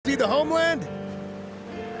See the homeland?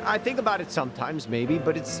 I think about it sometimes, maybe,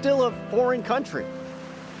 but it's still a foreign country.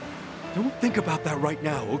 Don't think about that right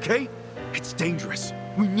now, okay? It's dangerous.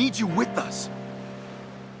 We need you with us.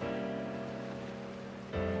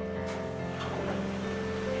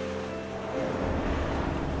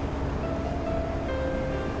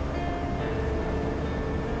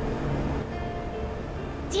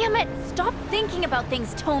 Damn it! Stop thinking about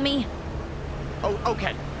things, Tommy! Oh,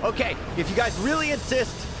 okay. If you guys really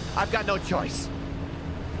insist, I've got no choice.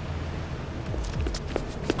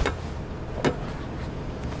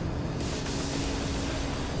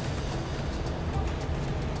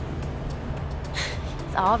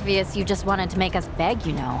 It's obvious you just wanted to make us beg,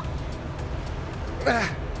 you know.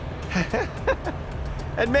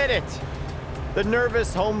 Admit it. The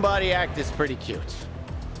nervous homebody act is pretty cute.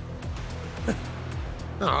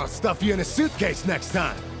 I'll stuff you in a suitcase next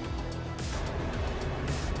time.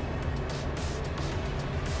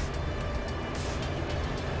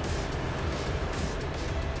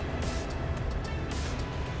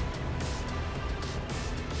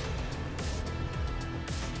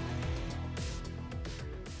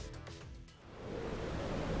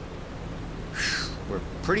 We're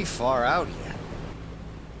pretty far out here.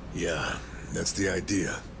 Yeah, that's the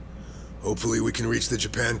idea. Hopefully we can reach the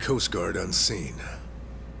Japan Coast Guard unseen.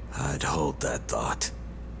 I'd hold that thought.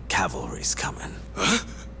 Cavalry's coming. Huh?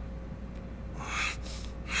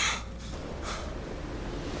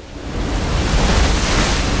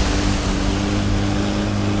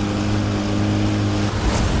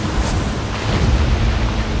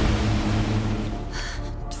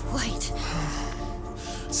 Dwight.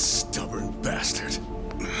 Stubborn bastard.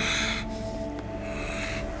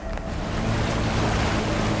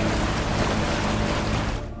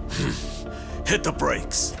 Hit the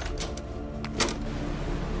brakes.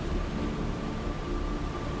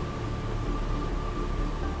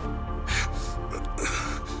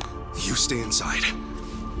 You stay inside.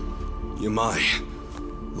 Yamai,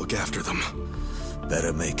 look after them.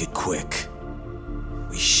 Better make it quick.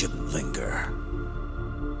 We shouldn't linger.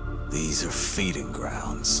 These are feeding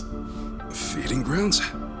grounds. Feeding grounds?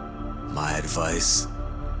 My advice,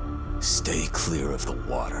 stay clear of the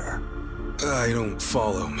water. I don't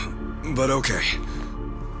follow, but okay.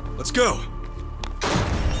 Let's go.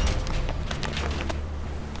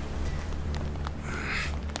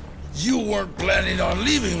 You weren't planning on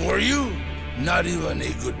leaving, were you? Not even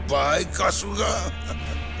a goodbye, Kasuga?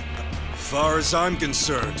 Far as I'm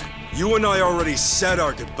concerned, you and I already said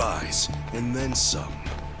our goodbyes, and then some.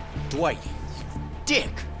 Dwight, you dick!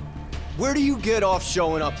 Where do you get off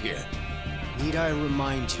showing up here? Need I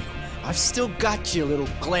remind you, I've still got you a little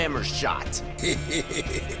glamour shot.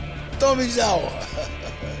 Tomizawa.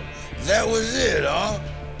 That was it, huh?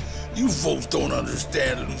 You folks don't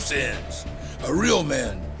understand loose ends. A real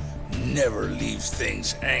man never leaves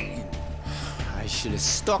things hanging. I should have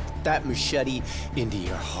stuck that machete into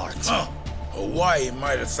your heart. Huh. Hawaii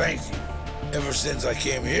might have thanked you. Ever since I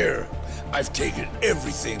came here, I've taken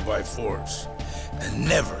everything by force and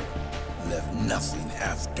never left nothing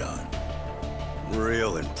half done.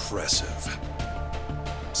 Real impressive.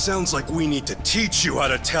 Sounds like we need to teach you how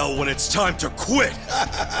to tell when it's time to quit.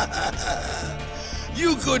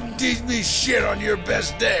 You couldn't teach me shit on your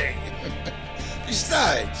best day.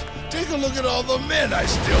 Besides, take a look at all the men I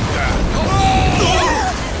still got.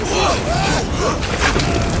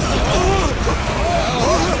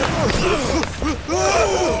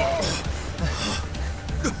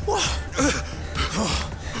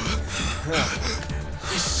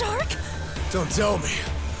 Shark? Don't tell me.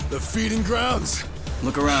 The feeding grounds?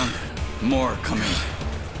 Look around. More coming.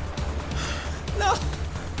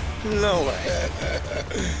 No way.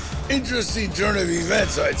 Interesting turn of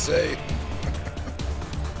events, I'd say.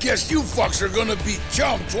 Guess you fucks are gonna beat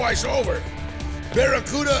Chum twice over.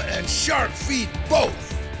 Barracuda and Shark feed both.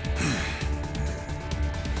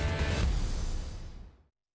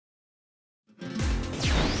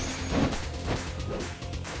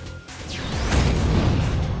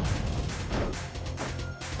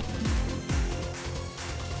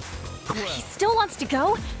 He still wants to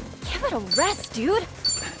go? Give it a rest, dude.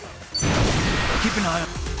 Keep an eye on...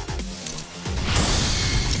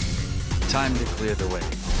 Time to clear the way.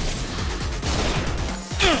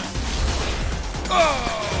 Oh,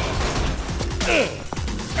 shit!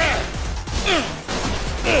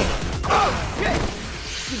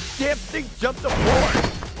 The damn thing jumped aboard!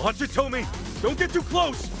 Watch it, Tommy! Don't get too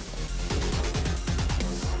close!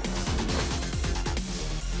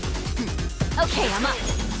 Okay, I'm up.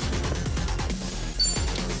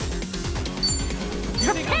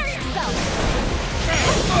 Prepare yourself!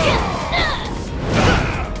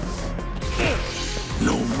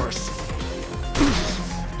 No mercy.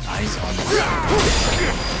 Eyes on the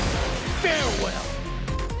Farewell.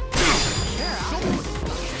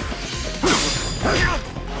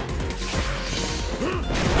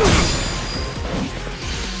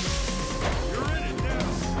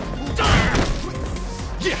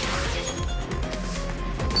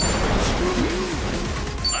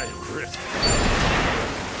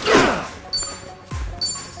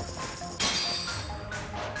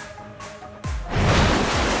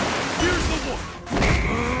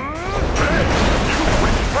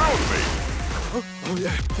 Oh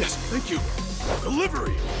yeah, yes, thank you.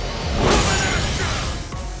 Delivery!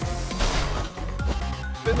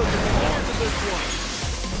 Been looking forward to this one.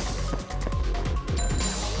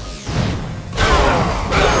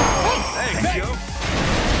 Thanks, Joe.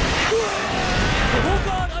 Hold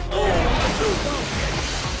on, I'm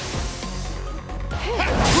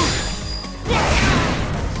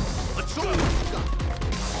Let's go!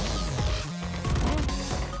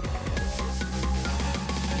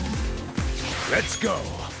 Let's go!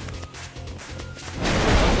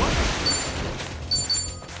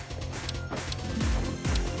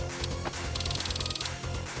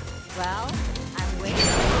 Well, I'm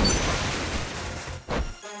waiting.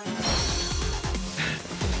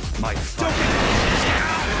 My fucking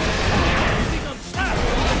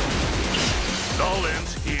It all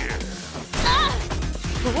ends here.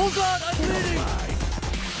 Hold on, I'm bleeding.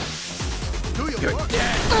 Do you You're work?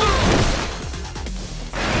 dead.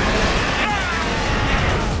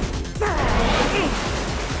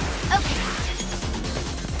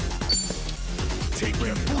 Take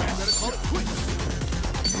your better call it quits.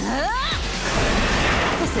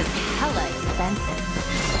 This is hella expensive.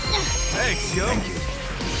 Thanks, yo. Thank you.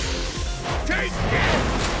 Take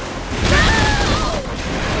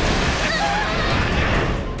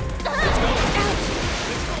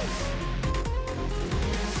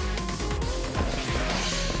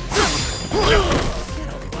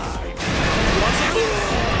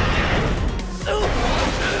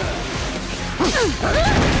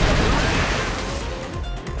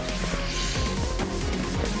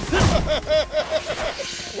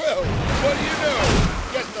Well, what do you know?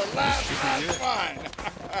 Guess the last time's fine.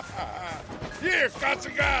 Here, got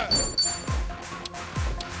some guys.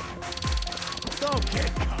 Don't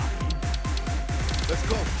get cocky. Let's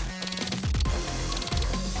go.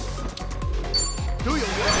 Do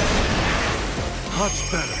your work. Much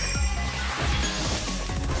better.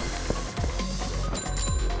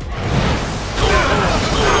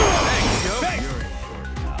 Thanks, yo. Thanks. You're in for it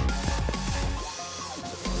now.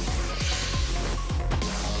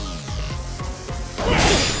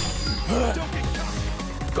 Don't get cocky.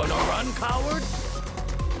 Gonna run, coward?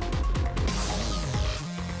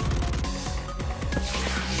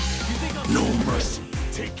 No mercy.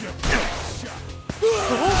 Take your best shot.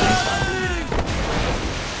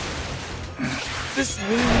 This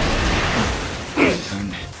wound. Turn.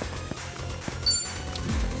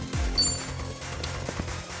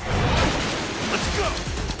 Let's go.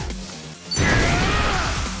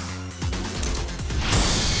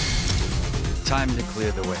 Time to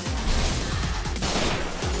clear the way.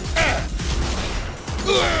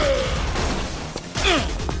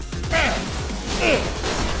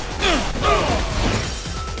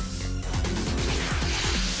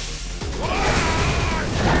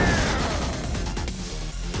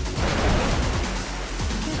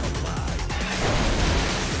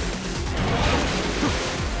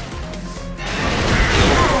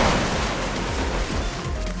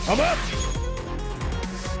 I'm up.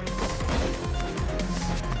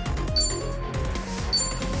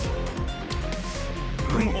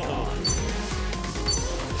 Come on.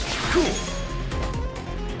 Cool.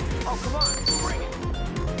 Oh, come on, bring it.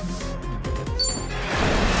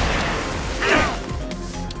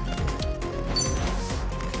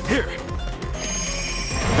 Here.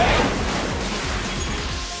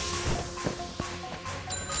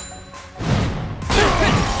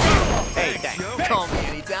 Hey, thanks. Call me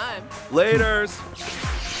anytime. Laters.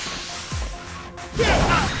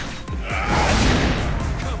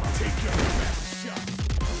 Come on, take your best shot.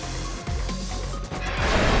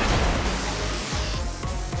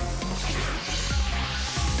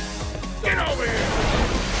 Get over here.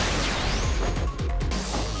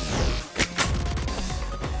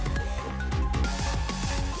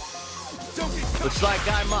 Don't get caught. Looks like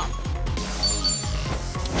I'm up.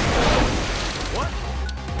 What?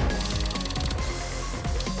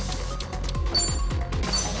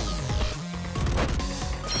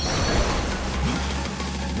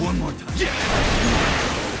 One more time.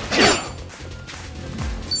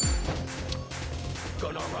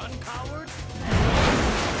 Gonna run, coward?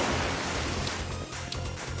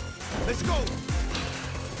 Let's go!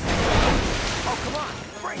 Oh, come on,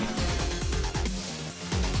 bring it.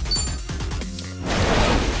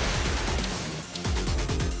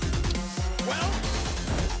 Well?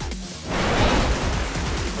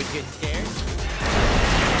 Would you get scared?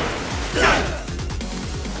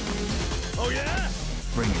 Oh yeah?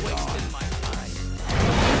 Bring it on. Wasting my time.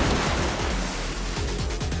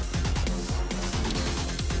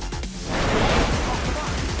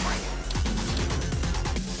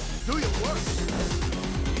 Do your worst.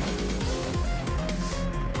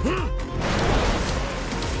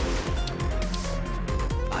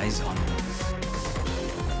 Eyes on me.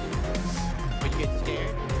 Would you get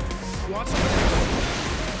scared? Want some?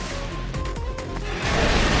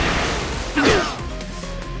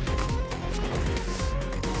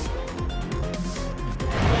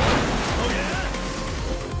 Oh yeah?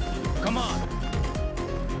 Come on.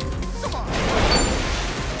 Come on.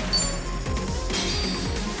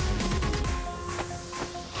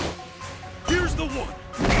 Here's the one.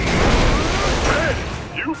 Ed,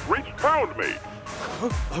 you've reached pound me. Huh?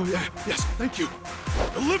 Oh yeah, yes, thank you.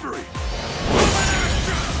 Delivery.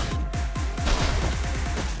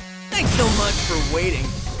 Thanks so much for waiting.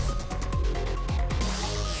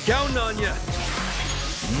 Counting on ya.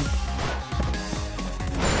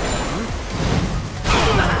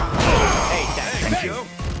 Hey, Thank you.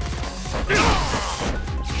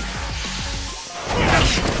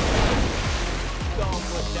 don't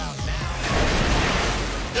push out now.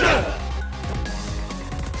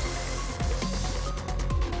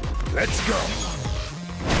 Let's go.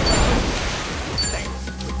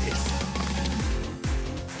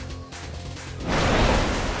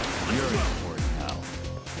 You're important now.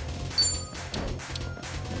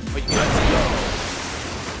 Would you get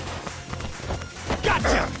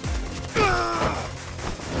Gotcha.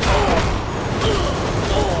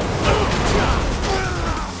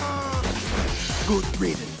 Good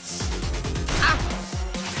riddance.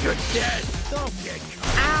 You're dead. Don't get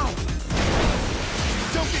caught. Ow!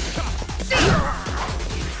 Don't get caught.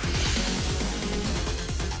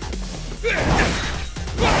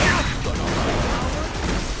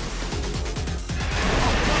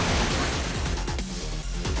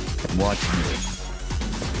 Watch me.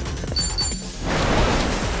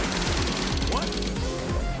 What?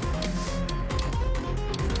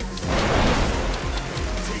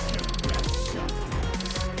 Take your best shot.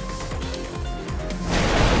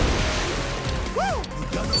 Woo! You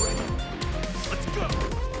done already? Let's go.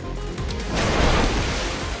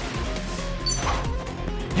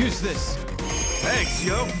 Use this. Thanks,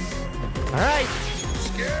 yo. all right?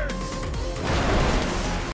 Scared?